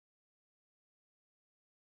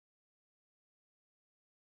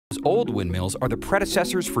old windmills are the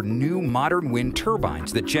predecessors for new modern wind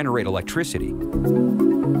turbines that generate electricity.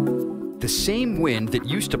 The same wind that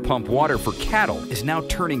used to pump water for cattle is now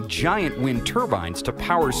turning giant wind turbines to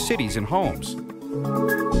power cities and homes.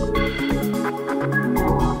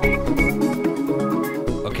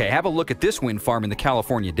 Okay, have a look at this wind farm in the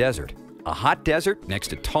California desert. A hot desert next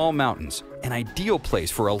to tall mountains, an ideal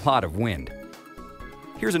place for a lot of wind.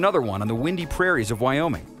 Here's another one on the windy prairies of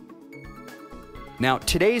Wyoming. Now,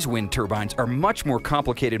 today's wind turbines are much more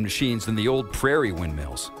complicated machines than the old prairie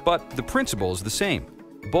windmills, but the principle is the same.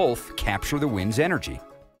 Both capture the wind's energy.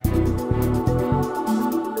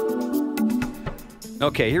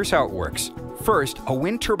 Okay, here's how it works. First, a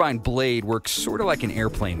wind turbine blade works sort of like an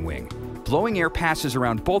airplane wing. Blowing air passes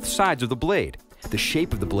around both sides of the blade. The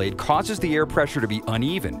shape of the blade causes the air pressure to be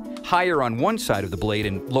uneven, higher on one side of the blade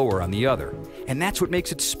and lower on the other. And that's what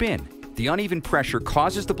makes it spin. The uneven pressure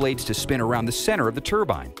causes the blades to spin around the center of the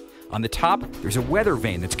turbine. On the top, there's a weather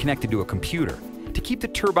vane that's connected to a computer to keep the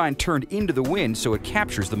turbine turned into the wind so it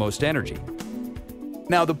captures the most energy.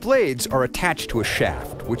 Now, the blades are attached to a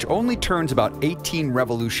shaft, which only turns about 18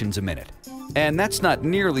 revolutions a minute. And that's not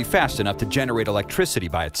nearly fast enough to generate electricity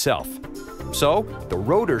by itself. So, the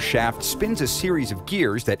rotor shaft spins a series of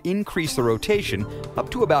gears that increase the rotation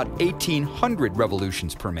up to about 1,800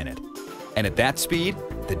 revolutions per minute. And at that speed,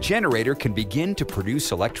 the generator can begin to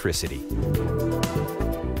produce electricity.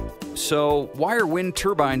 So, why are wind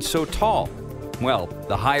turbines so tall? Well,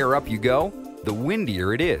 the higher up you go, the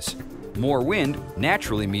windier it is. More wind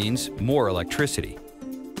naturally means more electricity.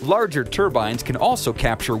 Larger turbines can also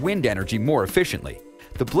capture wind energy more efficiently.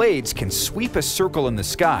 The blades can sweep a circle in the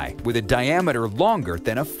sky with a diameter longer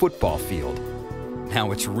than a football field. Now,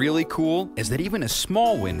 what's really cool is that even a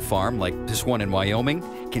small wind farm like this one in Wyoming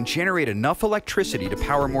can generate enough electricity to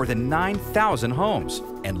power more than 9,000 homes.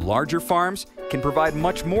 And larger farms can provide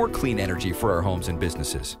much more clean energy for our homes and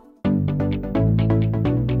businesses.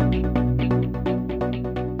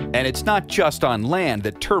 And it's not just on land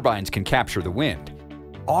that turbines can capture the wind.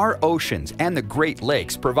 Our oceans and the Great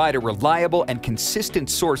Lakes provide a reliable and consistent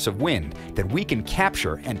source of wind that we can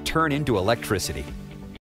capture and turn into electricity.